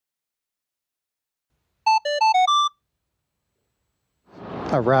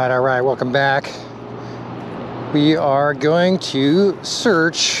All right, welcome back. We are going to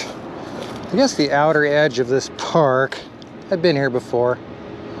search, I guess, the outer edge of this park. I've been here before.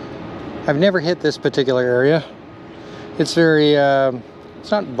 I've never hit this particular area. It's very,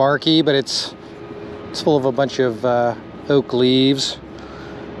 it's not barky, but it's full of a bunch of oak leaves.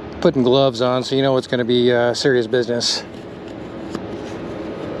 Putting gloves on, so you know it's going to be serious business.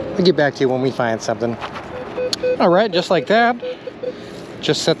 I'll get back to you when we find something. All right, just like that.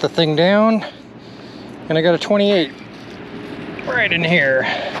 Just set the thing down, and I got a 28 right in here.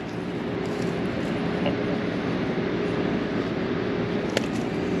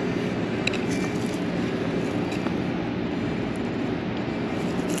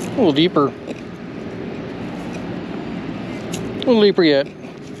 A little deeper. A little deeper yet.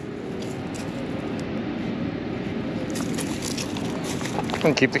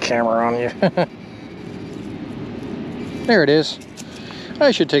 And keep the camera on you. There it is. I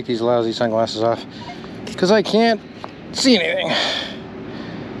should take these lousy sunglasses off because I can't see anything.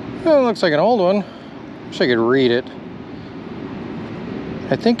 Well, it looks like an old one. Wish I could read it.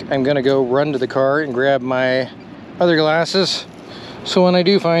 I think I'm gonna go run to the car and grab my other glasses, so when I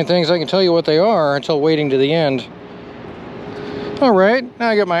do find things, I can tell you what they are until waiting to the end. All right, now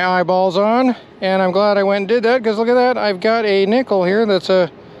I got my eyeballs on, and I'm glad I went and did that because look at that. I've got a nickel here that's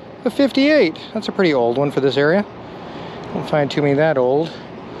a 58. That's a pretty old one for this area. Don't find too many that old.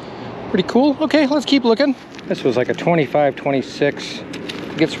 Pretty cool. Okay, let's keep looking. This was like a 25, 26.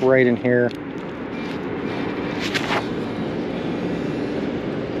 It gets right in here.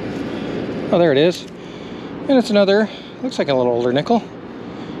 Oh, there it is. And it's another, looks like a little older nickel.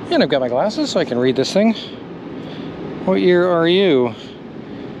 And I've got my glasses so I can read this thing. What year are you?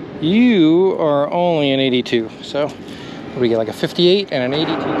 You are only an 82. So, what do we get, like a 58 and an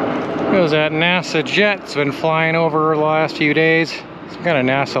 82? There's that NASA jet that's been flying over the last few days. Some kind of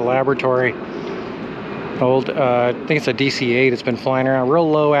NASA laboratory. Old, I think it's a DC-8. It's been flying around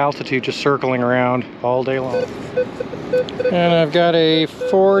real low altitude, just circling around all day long. And I've got a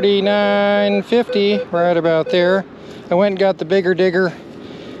 4950 right about there. I went and got the bigger digger.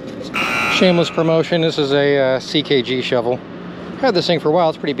 Shameless promotion. This is a CKG shovel. I've had this thing for a while.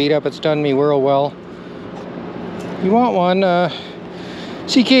 It's pretty beat up. It's done me real well. You want one?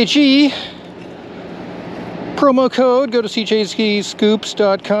 CKG promo code, go to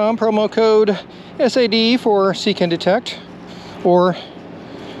cjscoops.com, promo code SAD for Seek and Detect, or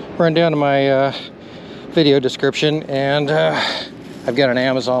run down to my video description, and I've got an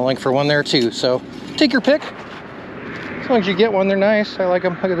Amazon link for one there too, so take your pick. As long as you get one, they're nice. I like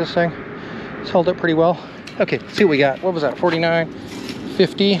them. Look at this thing. It's held up pretty well. Okay, let's see what we got. What was that, 49,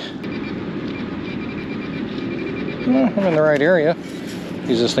 50? Well, I'm in the right area.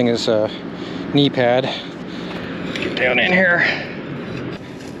 Use this thing as a knee pad. Get down in here.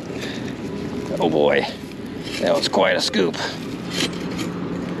 Oh boy, that was quite a scoop.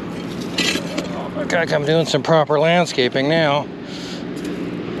 Look like I'm doing some proper landscaping now.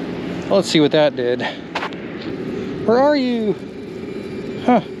 Let's see what that did. Where are you?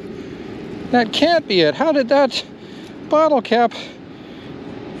 Huh. That can't be it. How did that bottle cap?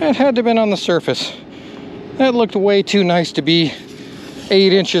 That had to have been on the surface. That looked way too nice to be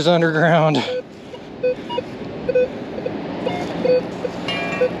 8 inches underground.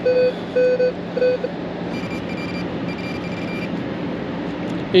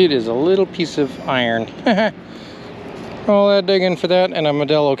 It is a little piece of iron. All that digging for that and a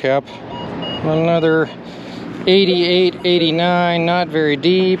Modelo cap. Another 88, 89, not very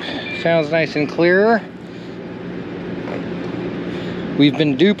deep. Sounds nice and clear. We've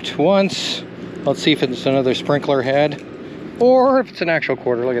been duped once. Let's see if it's another sprinkler head or if it's an actual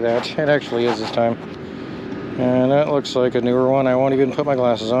quarter. Look at that. It actually is this time. And that looks like a newer one. I won't even put my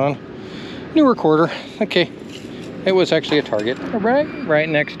glasses on. Newer quarter. Okay. It was actually a Target. Right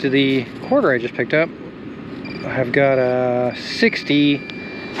next to the quarter I just picked up. I've got a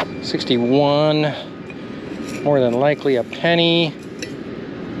 60, 61, more than likely a penny.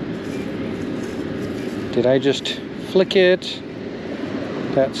 Did I just flick it?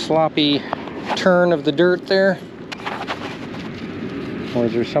 That sloppy turn of the dirt there? Or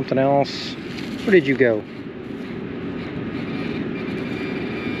is there something else? Where did you go?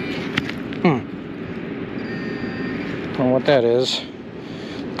 I don't know what that is.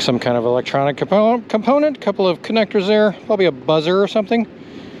 Some kind of electronic component, couple of connectors there, probably a buzzer or something.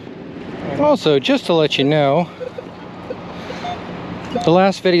 Also, just to let you know, the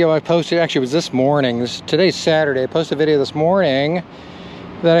last video I posted, actually it was this morning, today's Saturday, I posted a video this morning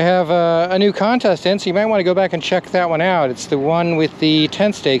that I have a new contest in, so you might want to go back and check that one out. It's the one with the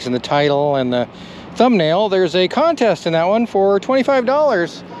tent stakes and the title and the thumbnail, there's a contest in that one for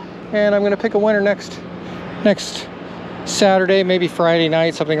 $25, and I'm gonna pick a winner next Saturday, maybe Friday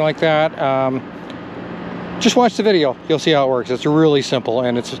night, something like that. Just watch the video, you'll see how it works. It's really simple,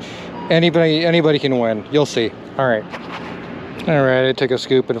 and it's anybody can win. You'll see. All right, I took a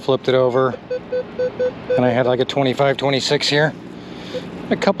scoop and flipped it over, and I had like a 25, 26 here.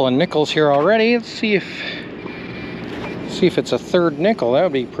 A couple of nickels here already. Let's see if it's a third nickel. That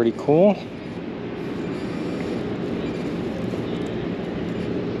would be pretty cool.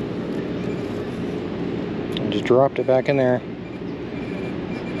 I just dropped it back in there.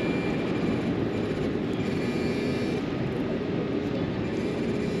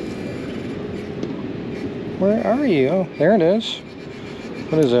 Where are you? Oh, there it is.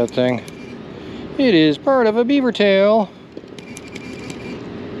 What is that thing? It is part of a beaver tail.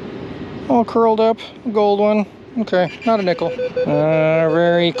 All curled up, a gold one. Okay, not a nickel.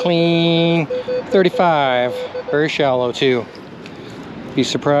 Very clean, 35. Very shallow too. Be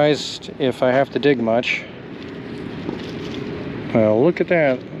surprised if I have to dig much. Well, look at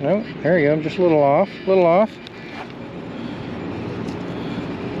that. No, there you go, just a little off,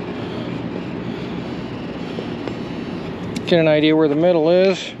 Get an idea where the middle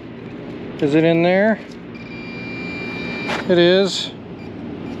is. Is it in there? It is.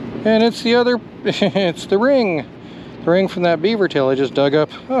 And it's the other, it's the ring. The ring from that beaver tail I just dug up.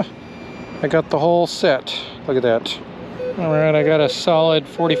 Oh, I got the whole set. Look at that. All right, I got a solid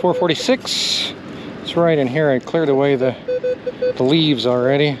 44, 46. It's right in here. I cleared away the leaves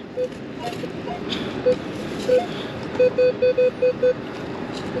already.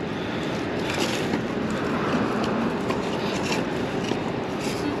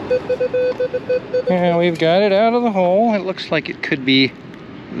 And we've got it out of the hole. It looks like it could be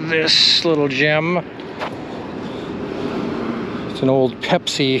this little gem. It's an old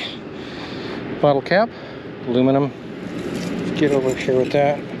Pepsi bottle cap, aluminum. Let's get over here with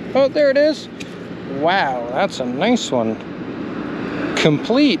that. Oh, there it is. Wow, that's a nice one.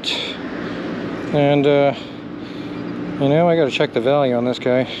 Complete. And you know, I gotta check the value on this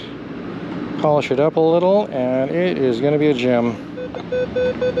guy. Polish it up a little, and it is gonna be a gem.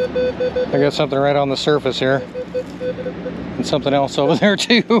 I got something right on the surface here. And something else over there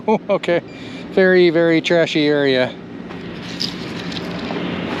too. Okay, very, very trashy area.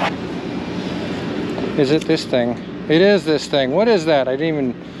 Is it this thing? It is this thing. What is that? I didn't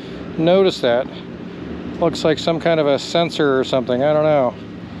even notice that. Looks like some kind of a sensor or something. I don't know.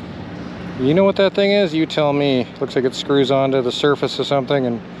 You know what that thing is? You tell me. Looks like it screws onto the surface of something.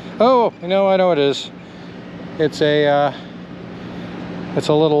 And oh, you know, I know what it is. It's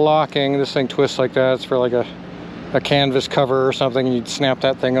a little locking. This thing twists like that. It's for like a canvas cover or something, and you'd snap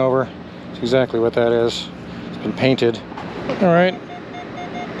that thing over. That's exactly what that is. It's been painted. All right.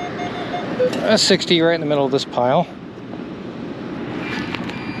 A 60 right in the middle of this pile.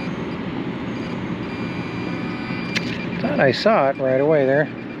 Thought I saw it right away there.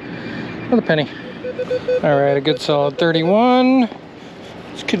 With a penny. All right, a good solid 31.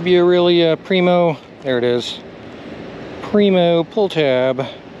 This could be a really primo, there it is. Primo pull tab.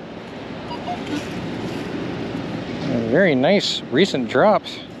 Very nice recent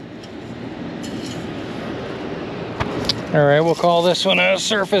drops. All right, we'll call this one a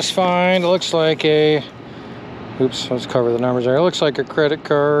surface find. It looks like a, oops, let's cover the numbers there. It looks like a credit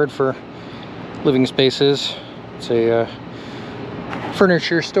card for living spaces. It's a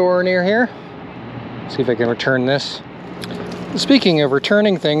furniture store near here. See if I can return this. Speaking of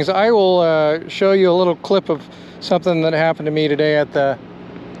returning things, I will show you a little clip of something that happened to me today at the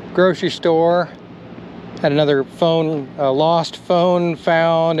grocery store. Had another phone, lost phone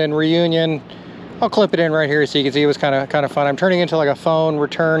found and reunion. I'll clip it in right here so you can see. It was kind of fun. I'm turning into like a phone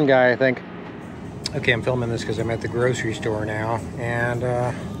return guy, I think. Okay, I'm filming this because I'm at the grocery store now, and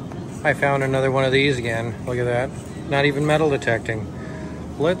I found another one of these again. Look at that. Not even metal detecting.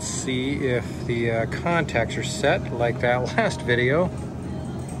 Let's see if the contacts are set like that last video.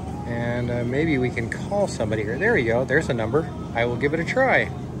 And maybe we can call somebody here. There you go. There's a number. I will give it a try.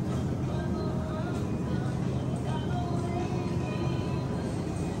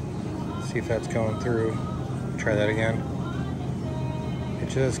 See if that's going through. Try that again.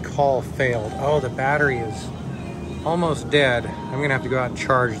 It says call failed. Oh, the battery is almost dead. I'm gonna have to go out and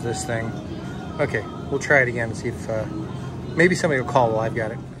charge this thing. Okay, we'll try it again and see if maybe somebody will call while I've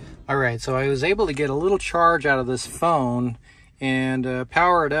got it. All right, so I was able to get a little charge out of this phone and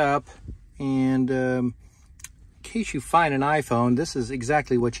power it up. And in case you find an iPhone, this is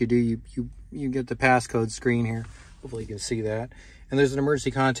exactly what you do. You get the passcode screen here. Hopefully you can see that. And there's an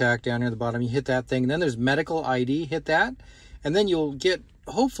emergency contact down here at the bottom. You hit that thing, and then there's medical ID. Hit that, and then you'll get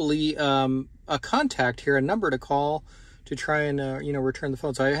hopefully a a contact here, a number to call to try and, you know, return the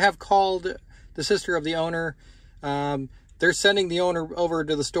phone. So I have called the sister of the owner. They're sending the owner over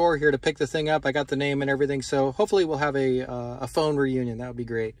to the store here to pick the thing up. I got the name and everything. So hopefully we'll have a phone reunion. That would be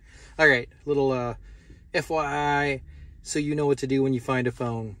great. All right, little FYI, so you know what to do when you find a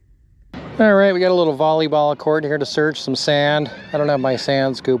phone. All right, we got a little volleyball court here to search, some sand. I don't have my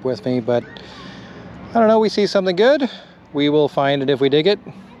sand scoop with me, but I don't know, we see something good. We will find it if we dig it.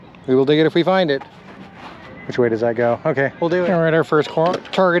 We will dig it if we find it. Which way does that go? Okay, we'll do it. All right, our first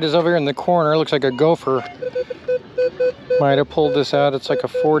target is over here in the corner. Looks like a gopher. Might have pulled this out. It's like a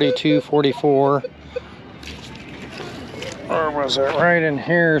 42, 44. Or was it right in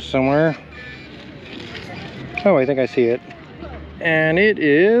here somewhere? Oh, I think I see it. And it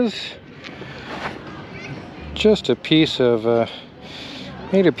is just a piece of,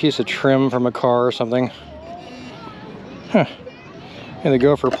 maybe a piece of trim from a car or something. Huh. And the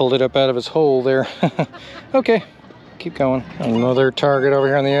gopher pulled it up out of his hole there. Okay, keep going. Another target over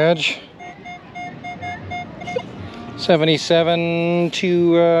here on the edge. 77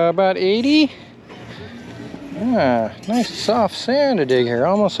 to about 80. Ah, nice soft sand to dig here,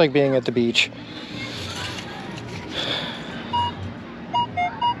 almost like being at the beach.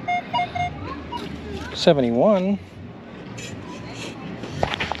 $71.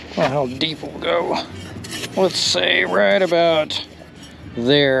 Well, how deep we'll go? Let's say right about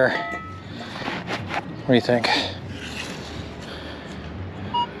there. What do you think?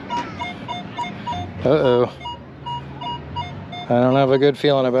 Uh-oh. I don't have a good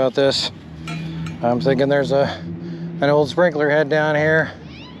feeling about this. I'm thinking there's an old sprinkler head down here.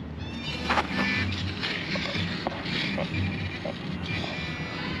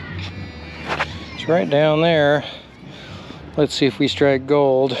 It's right down there. Let's see if we strike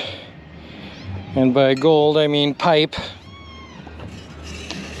gold. And by gold, I mean pipe.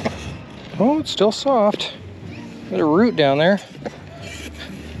 Oh, it's still soft. There's a root down there.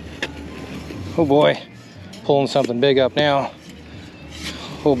 Oh boy, pulling something big up now.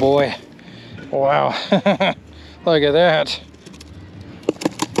 Oh boy, wow, look at that.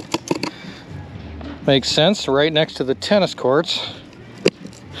 Makes sense, right next to the tennis courts.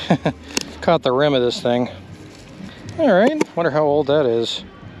 Caught the rim of this thing. All right, wonder how old that is.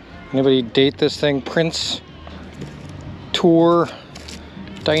 Anybody date this thing? Prince, Tour,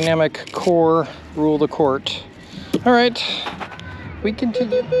 Dynamic Core, Rule the Court. All right, we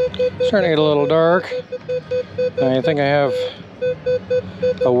continue. Starting to get a little dark. I think I have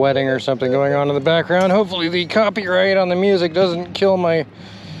a wedding or something going on in the background. Hopefully the copyright on the music doesn't kill my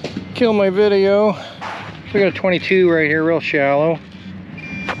video. We got a 22 right here, real shallow.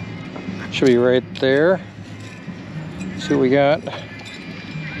 Should be right there. Let's see what we got.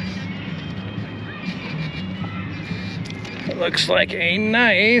 It looks like a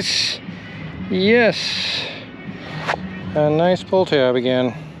nice, yes, a nice pull tab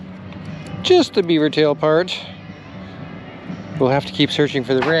again. Just the beaver tail part. We'll have to keep searching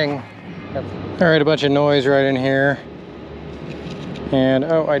for the ring. All right, a bunch of noise right in here. And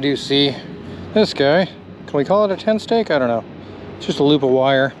oh, I do see this guy. Can we call it a 10 stake? I don't know. It's just a loop of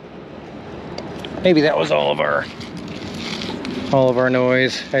wire. Maybe that was all of our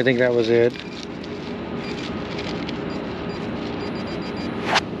noise. I think that was it.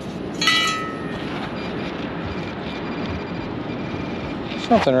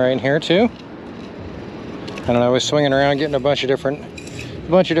 Something right in here too. I don't know, I was swinging around getting a bunch of different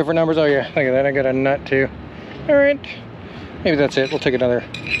numbers. Oh yeah, look at that, I got a nut too. All right, maybe that's it. We'll take another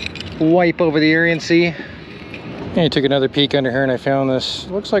wipe over the area and see. And I took another peek under here and I found this,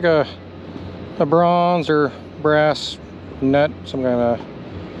 looks like a bronze or brass nut, some kind of,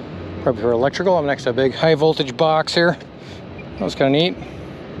 probably for electrical. I'm next to a big high voltage box here. That was kind of neat.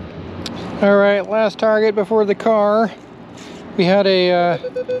 All right, last target before the car. We had a,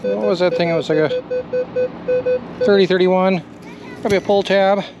 what was that thing? It was like a 30-31, probably a pull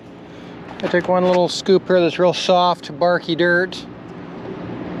tab. I took one little scoop here that's real soft, barky dirt.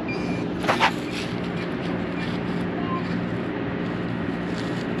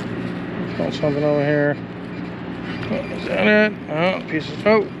 Got something over here. Is that it? Oh, pieces.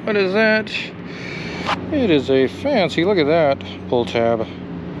 Oh, what is that? It is a fancy, look at that pull tab.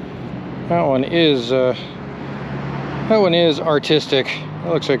 That one is artistic. It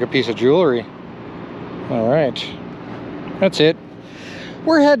looks like a piece of jewelry. All right, that's it.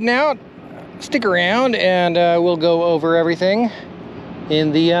 We're heading out. Stick around and we'll go over everything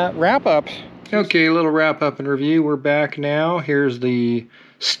in the wrap up. Okay, a little wrap up and review. We're back now. Here's the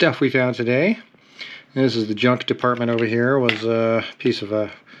stuff we found today. This is the junk department over here. Was a piece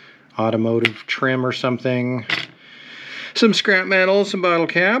of automotive trim or something. Some scrap metal, some bottle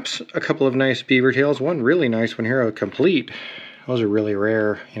caps, a couple of nice beaver tails. One really nice one here, a complete. Those are really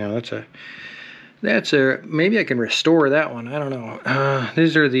rare. You know, that's a maybe I can restore that one. I don't know.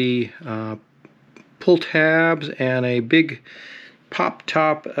 These are the pull tabs and a big pop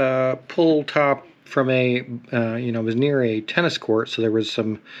top pull top from a you know, it was near a tennis court, so there was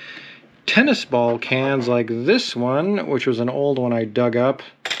some tennis ball cans like this one, which was an old one I dug up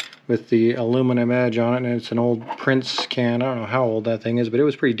with the aluminum edge on it, and it's an old Prince can. I don't know how old that thing is, but it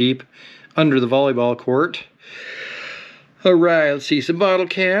was pretty deep under the volleyball court. Alright, let's see, some bottle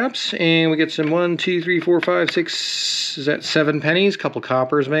caps, and we get some 1, 2, 3, 4, 5, 6, is that 7 pennies? Couple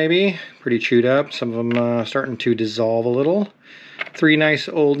coppers maybe, pretty chewed up, some of them starting to dissolve a little. 3 nice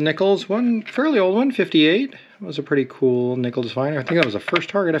old nickels, one fairly old one, 58. That was a pretty cool nickel to find. I think that was the first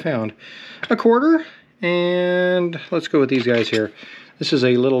target I found. A quarter, and let's go with these guys here. This is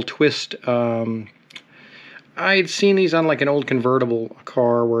a little twist. I'd seen these on like an old convertible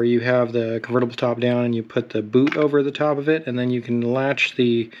car where you have the convertible top down and you put the boot over the top of it, and then you can latch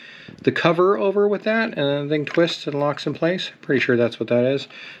the cover over with that, and the thing twists and locks in place. Pretty sure that's what that is.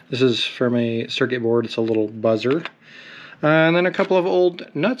 This is from a circuit board. It's a little buzzer. And then a couple of old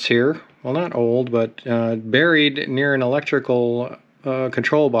nuts here. Well, not old, but buried near an electrical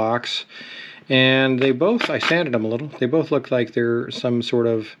control box. And they both, I sanded them a little, they both look like they're some sort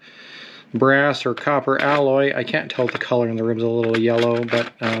of brass or copper alloy. I can't tell the color, and the rim's a little yellow,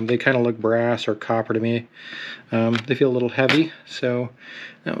 but they kind of look brass or copper to me. They feel a little heavy, so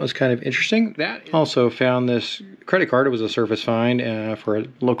that was kind of interesting. That also found this credit card. It was a surface find for a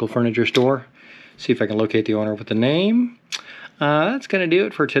local furniture store. See if I can locate the owner with the name. That's going to do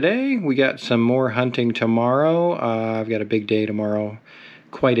it for today. We got some more hunting tomorrow. I've got a big day tomorrow.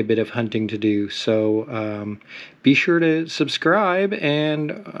 Quite a bit of hunting to do. So be sure to subscribe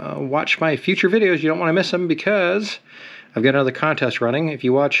and watch my future videos. You don't want to miss them because I've got another contest running. If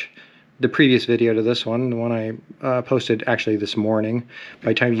you watch the previous video to this one, the one I posted actually this morning,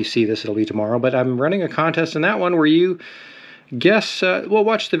 by the time you see this, it'll be tomorrow. But I'm running a contest in that one where you guess, well,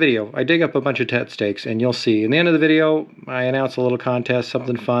 watch the video. I dig up a bunch of tet steaks, and you'll see. In the end of the video, I announce a little contest,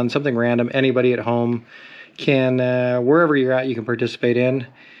 something fun, something random. Anybody at home can, wherever you're at, you can participate in.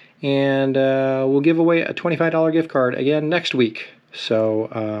 And we'll give away a $25 gift card again next week.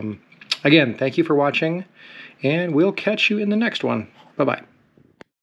 So, again, thank you for watching, and we'll catch you in the next one. Bye-bye.